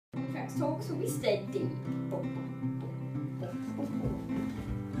Contracts talks will be steady.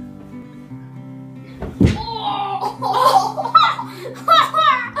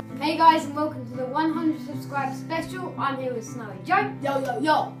 Hey guys, and welcome to the 100 subscriber special. I'm here with Snowy Joe. Yo, yo,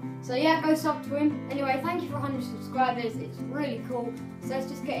 yo. So yeah, go sub to him. Anyway, thank you for 100 subscribers. It's really cool. So let's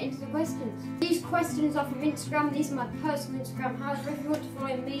just get into the questions. These questions are from Instagram. These are my personal Instagram. However, if you want to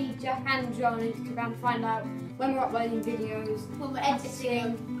follow me, Jack and John on Instagram, find out when we're uploading videos, When we're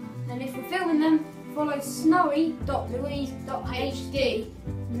editing, and if we're filming them, follow snowy.luiz.hd,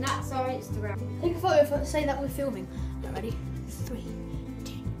 and that's our Instagram. take a photo for say that we're filming. Right, ready? 3,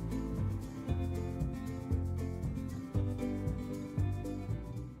 2.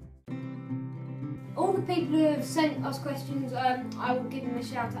 All the people who have sent us questions, I will give them a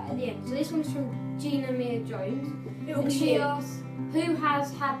shout out at the end. So this one's from Gina Mia Jones. And she asks, who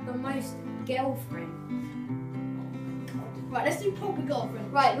has had the most girlfriends? Right, let's do proper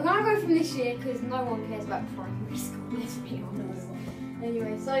girlfriend. Right, we're gonna go from this year because no one cares about primary school. Let's be honest.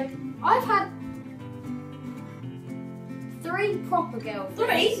 Anyway, so I've had 3 proper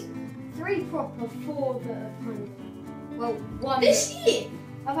girlfriends. 3 proper, 4 that are kind of, well, 1 This year?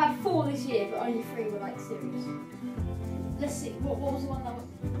 I've had 4 this year, but only 3 were like serious. Let's see. What was the one that was?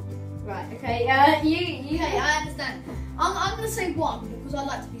 Right. Okay. You. Okay, I understand. I'm gonna say 1 because I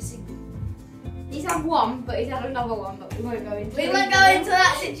like to be single. He's had 1, but he's had another one, but we won't go into. We won't go into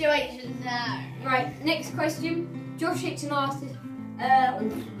that situation now. Right. Next question. Josh Hitchin asked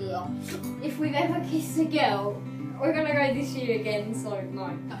if we've ever kissed a girl. We're gonna go this year again, so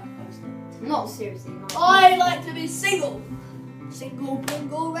no. Not seriously. No. I like to be single. Single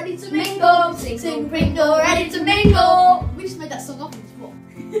Pringle, ready to mingle. Single Pringle, ready to mingle. We just made that song up on the spot.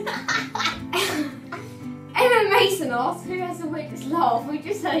 Emma Mason asked, who has the weirdest laugh? We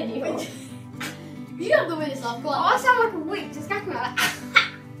just heard you. You have the weirdest laugh. Go on. Oh, I sound like a witch, just gagging like that.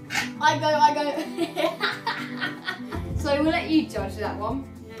 I go. So we'll let you judge that one.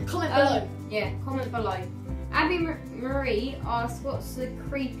 Comment below. Yeah, comment below. Abby Marie asks, what's the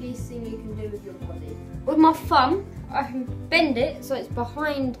creepiest thing you can do with your body? With my thumb, I can bend it so it's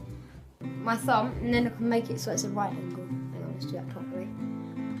behind my thumb, and then I can make it so it's a right angle. Hang on, let's do that properly.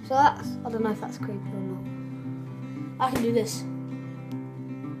 So that's, I don't know if that's creepy or not. I can do this.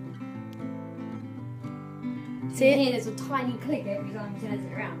 See it? There's a tiny click every time he turns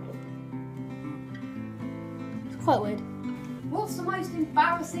it around. It's quite weird. What's the most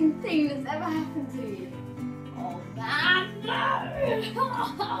embarrassing thing that's ever happened to you? Oh man, no!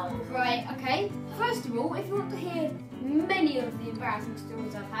 Right, okay. First of all, if you want to hear many of the embarrassing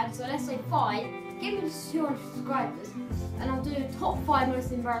stories I've had, so let's say 5, give me 200 subscribers, and I'll do the top 5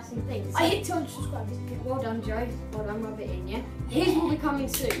 most embarrassing things. I hit 200 subscribers. Well done, Joe. Well done, rub it in, yeah? His will be coming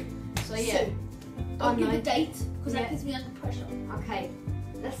soon. So yeah. Soon. Don't give a date, because that puts me under pressure. Okay.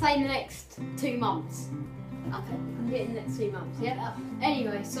 Let's say in the next 2 months. Okay. I'm getting the next 2 months, yeah?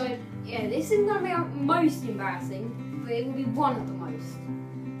 Anyway, so yeah, this isn't going to be our most embarrassing, but it will be one of the most.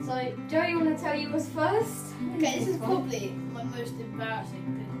 So, Joe, you want to tell yours first? Okay, this is probably my most embarrassing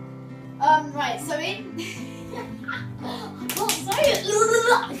thing. Right, so in... I can't say it!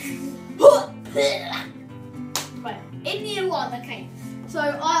 Right, in year 1, okay, so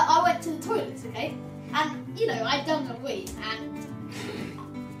I went to the toilets, okay, and, you know, I'd done a wee, and...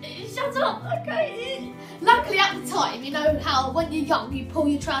 Shut up, okay? Luckily at the time, you know how when you're young, you pull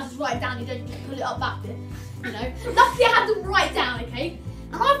your trousers right down, you don't just pull it up back there, you know? Luckily I had them right down, okay?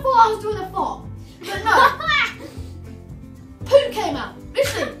 And I thought I was doing a fart, but no. Poo came out,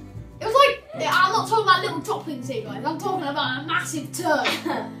 literally. It was like, I'm not talking about little droplings here, guys. I'm talking about a massive turd,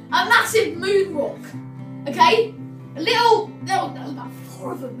 a massive moon rock, okay? There was about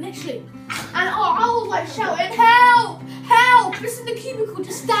 4 of them, literally. And I was like shouting, help, help! Just in the cubicle,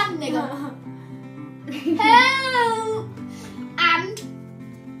 just standing there, help! And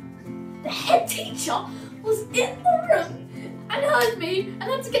the head teacher was in the room and heard me and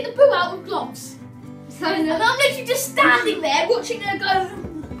had to get the poo out with gloves. So, And I'm literally just standing there watching her go.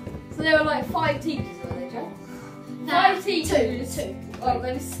 So there were like 5 teachers, were there, Joe? 5 teachers. 2. Oh,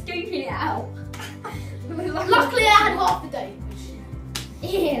 they were scooping it out. Luckily I had half the day.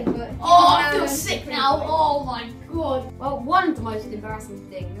 Yeah, but... Oh, I feel sick now. Oh my god. Well, one of the most embarrassing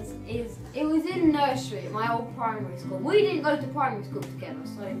things is it was in nursery at my old primary school. We didn't go to primary school together,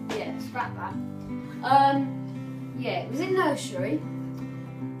 so yeah, scrap that. Yeah, it was in nursery,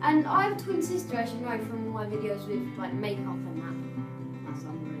 and I have a twin sister, as you know from all my videos with like makeup and that. That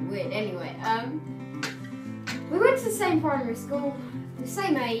sounds really weird. Anyway, we went to the same primary school, the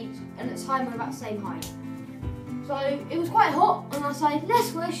same age, and at the time we were about the same height. So it was quite hot, and I was like,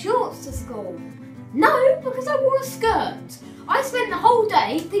 let's wear shorts to school. No, because I wore a skirt. I spent the whole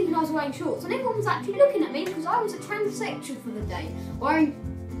day thinking was wearing shorts, and everyone was actually looking at me because I was a transsexual for the day, wearing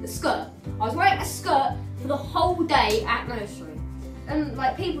a skirt. I was wearing a skirt for the whole day at nursery, and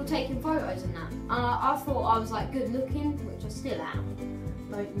like people taking photos and that. I thought I was like good looking, which I still am,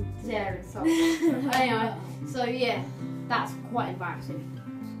 like there and stuff. Anyway, so yeah, that's quite embarrassing.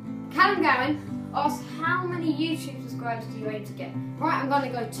 Callum Gowan asked, how many YouTube subscribers do you aim to get? Right, I'm going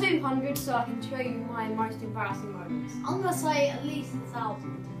to go 200 so I can show you my most embarrassing moments. I'm going to say at least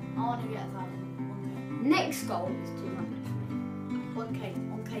 1,000. I want to get 1,000. Next goal is 200.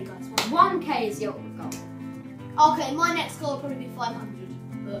 1k guys. 1k is the ultimate goal. Okay, my next goal will probably be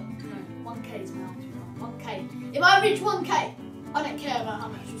 500, but no, 1k is my ultimate goal. 1k. If I reach 1k, I don't care about how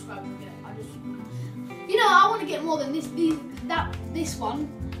much subscribers I get. I just, you know, I want to get more than this one.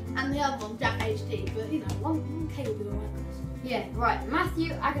 And the other one, Jack HD, but you know, 1k will be alright, guys. Yeah, right.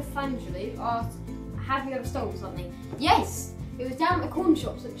 Matthew Agafangeli asked, have you ever stolen something? Yes! It was down at the corner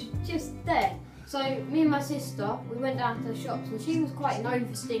shops, which is just there. So, me and my sister, we went down to the shops, and she was quite known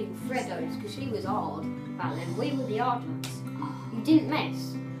for stealing Freddos, because she was hard back then. We were the hard ones. You didn't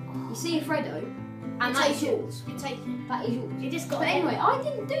mess. You see a Freddo, and that's yours. You take it. That is yours. You just got But anyway, I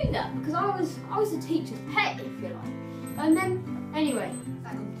didn't do that, because I was the teacher's pet, if you like. And then, anyway,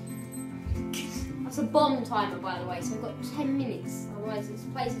 that's a bomb timer, by the way, so I've got 10 minutes, otherwise this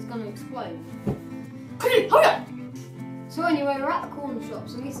place is going to explode. Quickly, hurry up! So anyway, we're at the corner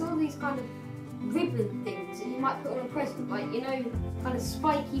shops and we saw these kind of ribbon things that you might put on a present, like, you know, kind of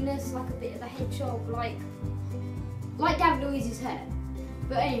spikiness, like a bit of a hedgehog, like Gavin LUIZ's hair.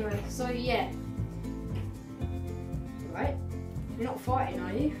 But anyway, so yeah. Right? You're not fighting,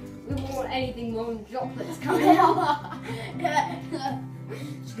 are you? We won't want anything more than chocolates coming out.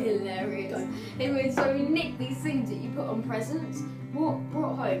 It's hilarious. Anyway, so we nicked these things that you put on presents, brought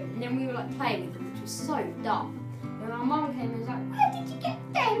home, and then we were like playing with them, which was so dumb. And our mum came and was like, where did you get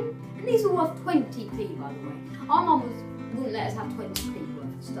them? And these were worth 20p, by the way. Our mum wouldn't let us have 20p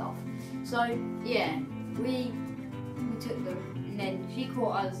worth of stuff. So yeah, we took them, and then she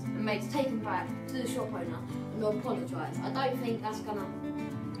caught us and made us take them back to the shop owner and apologise. I don't think that's gonna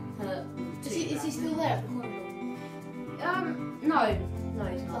hurt. Is he still there at the corner? No,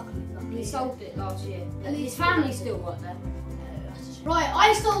 he's not. Luckily. He sold it last year. At His least family still work there. Right,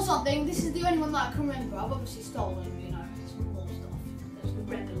 I stole something. This is the only one that I can remember. I've obviously stolen, you know, some more stuff. That's the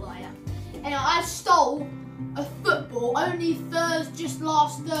rebel I am. Anyway, I stole a football only just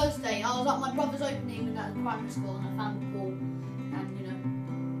last Thursday. I was at my brother's opening and at primary school, and I found the ball, and you know,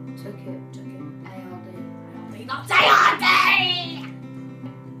 took it. ARD, not ARD.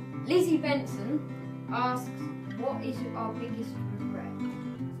 Lizzie Benson asks, what is our biggest regret?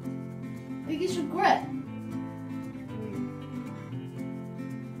 Biggest regret?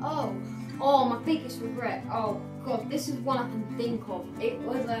 Oh, my biggest regret. Oh God, this is one I can think of. It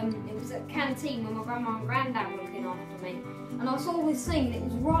was at canteen when my grandma and granddad were looking after me, and I saw this thing and it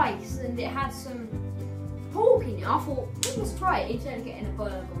was rice and it had some pork in it. I thought, let's try it instead of getting a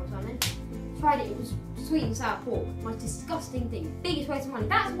burger or something. Tried it. It was sweet and sour pork. Most disgusting thing. Biggest waste of money.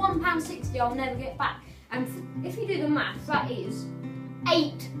 That's £1.60 I'll never get back. And if you do the maths, that is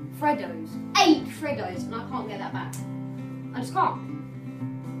 8 Freddos. 8 Freddos, and I can't get that back. I just can't.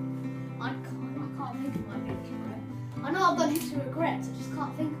 I can't think of my biggest regret. I know I've done heaps of regrets, I just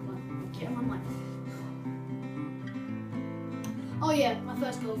can't think of one. Get on my mind. Oh yeah, my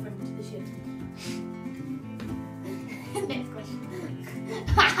first girlfriend this year. Next question.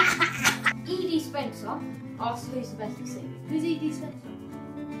 Edie Spencer asked who's the best at singing. Who's Edie Spencer?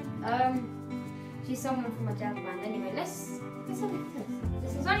 She's someone from a jazz band. Anyway, let's have a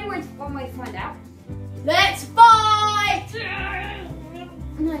test. There's only one way to find out. Let's fight!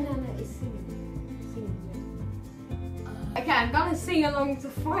 No, it's singing. Okay, I'm gonna sing along to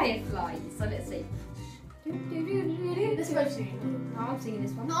Fireflies. So let's see. Let's go singing. No, I'm singing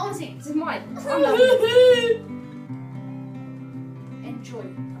this one. No, I want to sing. This is mine. I'm loving it. Enjoy.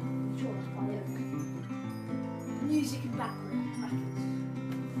 Music and background.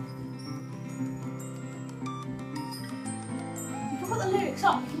 You forgot the lyrics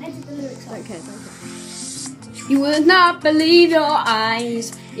up. You can edit the lyrics up. Okay. You would not believe your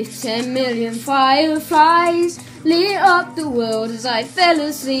eyes if 10 million fireflies lit up the world as I fell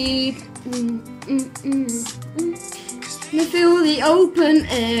asleep. You feel the open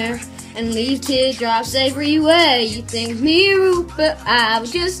air and leave teardrops everywhere. You think me rude, but I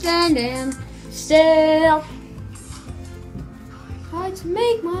was just standing still. Tried to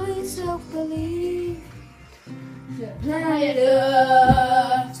make myself believe the planet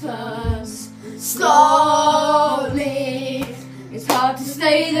Earth turns slowly. It's hard to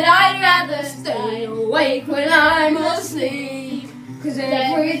say that I'd rather stay awake when I'm asleep, 'cause 'cause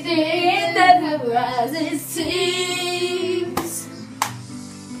everything never as it seems.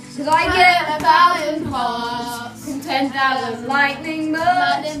 'Cause I get 1,000 hearts and 10,000 lightning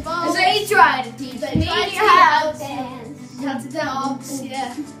bolts as they try to teach me how to dance. How to dance,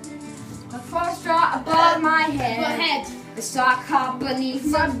 yeah. A frost right above my head. The sock hop beneath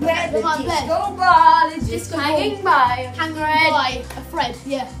my bed. The disco ball is just hanging by a thread,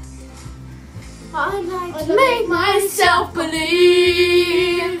 yeah. I'd like to make myself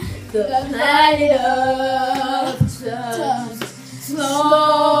believe the planet Earth turns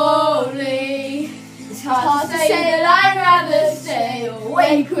slowly. It's hard to say that I'd rather stay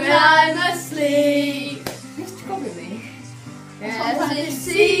awake when I'm asleep. Just copy me. As it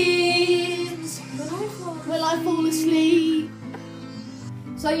seems When I fall asleep.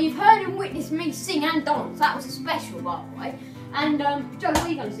 So you've heard and witnessed me sing and dance. That was a special, by the way. And Joe, what are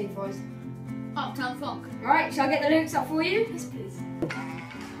you going to sing for us? Uptown Funk. Alright, shall I get the lyrics up for you? Yes, please.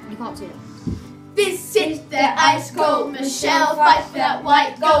 You can't see it. This is the ice cold Michelle, fight for that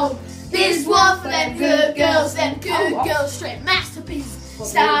white gold. This one for them good girls, straight masterpiece.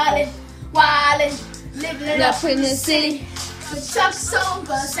 Styling, wildin', living it up in the city. But Chuck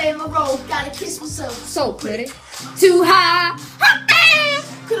sober, say my role, gotta kiss myself. So pretty. Too high. Hot damn!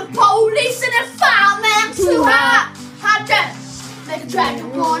 Could the police and the fireman too high? Hot damn! Make a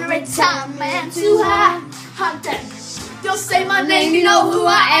dragon corner every time, man. Too high. Hot damn! Don't say my name, you know who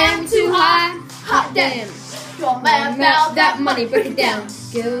I am. Too high. Hot damn! You're mad about that money, break it down.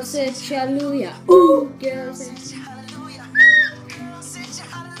 Girl said hallelujah. Ooh, girl said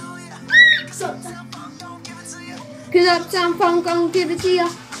Cause Uptown Funk gon' give it to ya.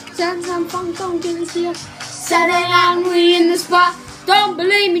 Uptown Funk gon' give it to ya. Saturday night we in the spot. Don't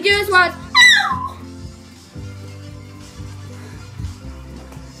believe me, just watch.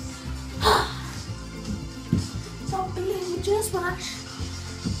 Don't believe me, just watch.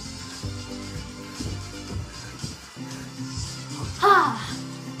 Ah!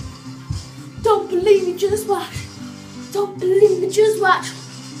 Don't believe me, just watch. Don't believe me, just watch.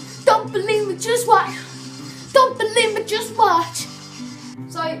 Don't believe me, just watch. Don't believe me, just watch.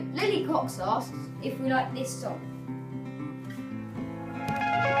 So Lily Cox asks if we like this song.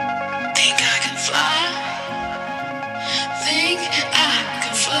 Think I can fly. Think I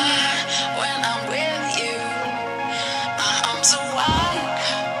can fly when I'm with you. My arms are wide,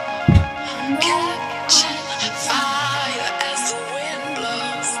 catching fire as the wind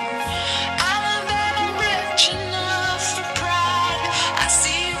blows. I know that I'm rich enough for pride. I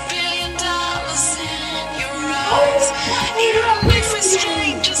see $1 billion in your eyes. Even if we're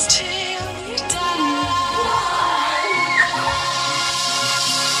strangers till we die.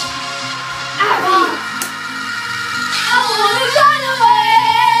 I wanna run away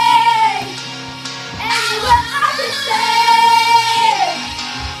anywhere I can stay.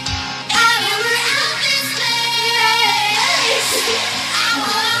 Anywhere I can stay. I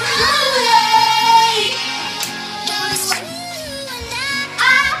wanna run away. Just you and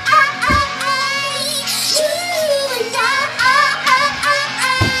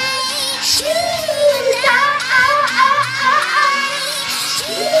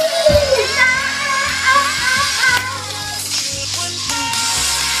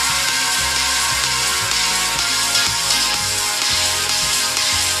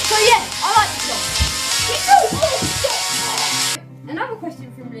So yeah, I like this song. It's so cool. Another question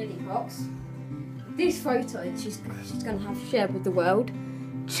from Lily Cox. This photo she's going to have shared with the world.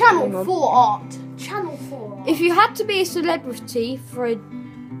 Channel 4 art. Channel 4 art. If you had to be a celebrity for a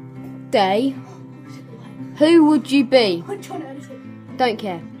day, who would you be? Which one is it? Don't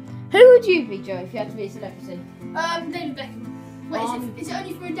care. Who would you be, Joe, if you had to be a celebrity? David Beckham. Wait, is it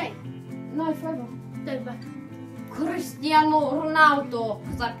only for a day? No, forever. David Beckham. Cristiano Ronaldo,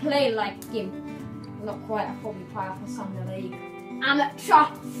 because I play like him. Not quite, I probably play up a Sunday League. Amateur,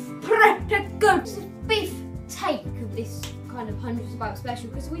 pretty good. It's a brief take of this kind of hundreds about special,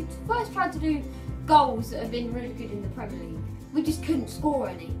 because we first tried to do goals that have been really good in the Premier League. We just couldn't score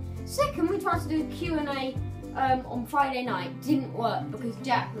any. Second, we tried to do a Q&A on Friday night. Didn't work because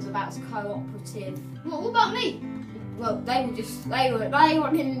Jack was about as cooperative. What about me? Well, they were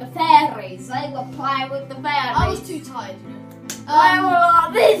in the fairies. They were playing with the fairies. I was too tired. They were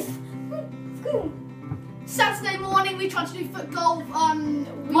like this. Saturday morning we tried to do foot golf.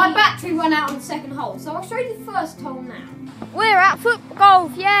 My battery went out on the second hole, so I'll show you the first hole now. We're at foot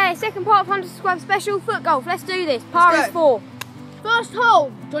golf, yeah. Second part of 100 subscribe special foot golf. Let's do this. Par is 4. First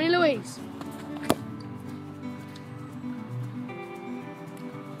hole, Johnny LUIZ.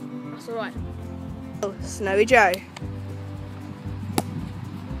 That's alright. Snowy Joe.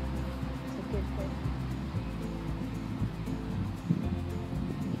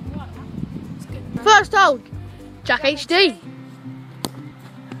 First hole, Jack HD.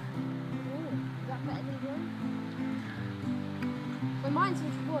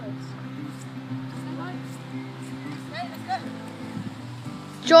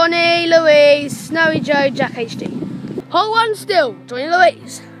 Johnny, Louise, Snowy Joe, Jack HD. Hole 1 still, Johnny,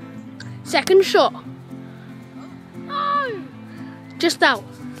 Louise. Second shot. No! Just out.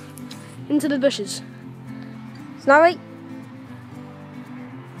 Into the bushes. Snowy.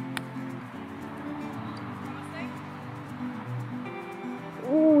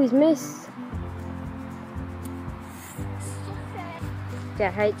 Oh, he's missed.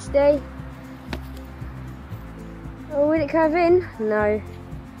 Jack HD. Oh, will it curve in? No.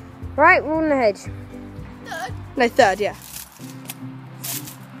 Right, we're on the hedge. No, third, yeah.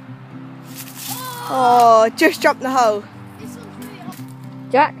 Oh, just dropped the hole.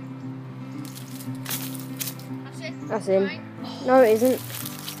 Jack. That's it. That's in. No, it isn't.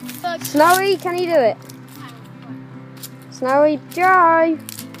 Snowy, can you do it? Snowy Joe.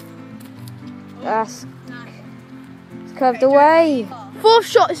 That's it's curved away. Fourth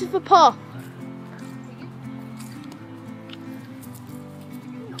shot, this is for par.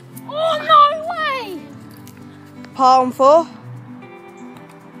 Oh, no way! Par on 4.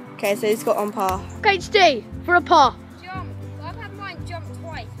 Okay, so he's got on par. HD for a par. Jump. I've had mine jump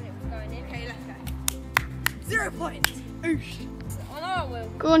twice when it was going in. Okay, let's go. 0 points. Oosh. I know I will.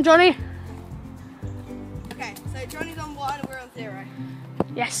 Go on, Johnny. Okay, so Johnny's on 1 and we're on 0.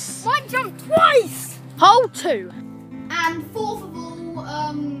 Yes. Mine jumped twice. Hole 2. And fourth of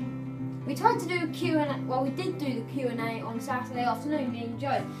all, We tried to do a Q&A, well we did do the Q&A on Saturday afternoon, me and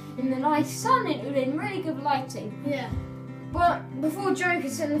Joe, in the nice sun, it was in really good lighting. yeah. But before Joe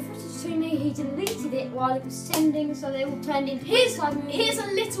could send the footage to me, he deleted it while it was sending, so they all turned into Here's here's a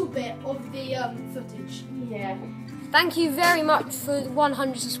little bit of the footage. yeah. Thank you very much for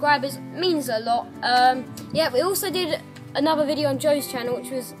 100 subscribers, it means a lot. Yeah, we also did another video on Joe's channel, which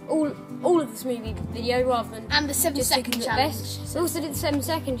was all of the smoothie video rather than And the 7-second just challenge. best. We also did the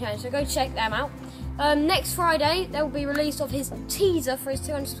 7-second challenge, so go check them out. Next Friday, there will be release of his teaser for his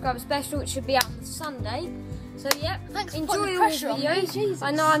 200 subscriber special, which should be out on Sunday. So yeah, Thanks for enjoy putting the all his pressure on me, videos. Jesus.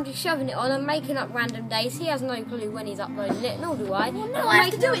 I know I'm just shoving it on. I'm making up random days. He has no clue when he's uploading it, nor do I. Well, I'm no, I have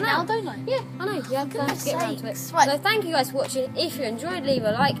to making do up it now, don't I? Yeah, I know. Yeah, I have to get around to it. sakes. Right. So thank you guys for watching. If you enjoyed, leave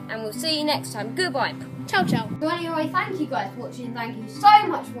a like, and we'll see you next time. Goodbye. Ciao, ciao. So anyway, thank you guys for watching. Thank you so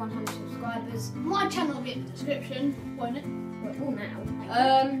much for 100 subscribers. My channel will be in the description, won't it? We're all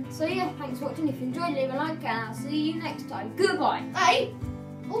now. So yeah, thanks for watching. If you enjoyed, leave a like, and I'll see you next time. Goodbye. Hey,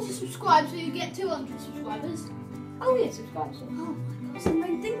 also subscribe so you get 200 subscribers. Oh yeah, subscribe. Oh my god, that's the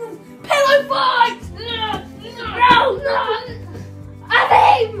main thing. Pillow fight! No!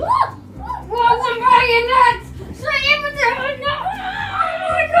 I mean, what was I buying that? Straight in with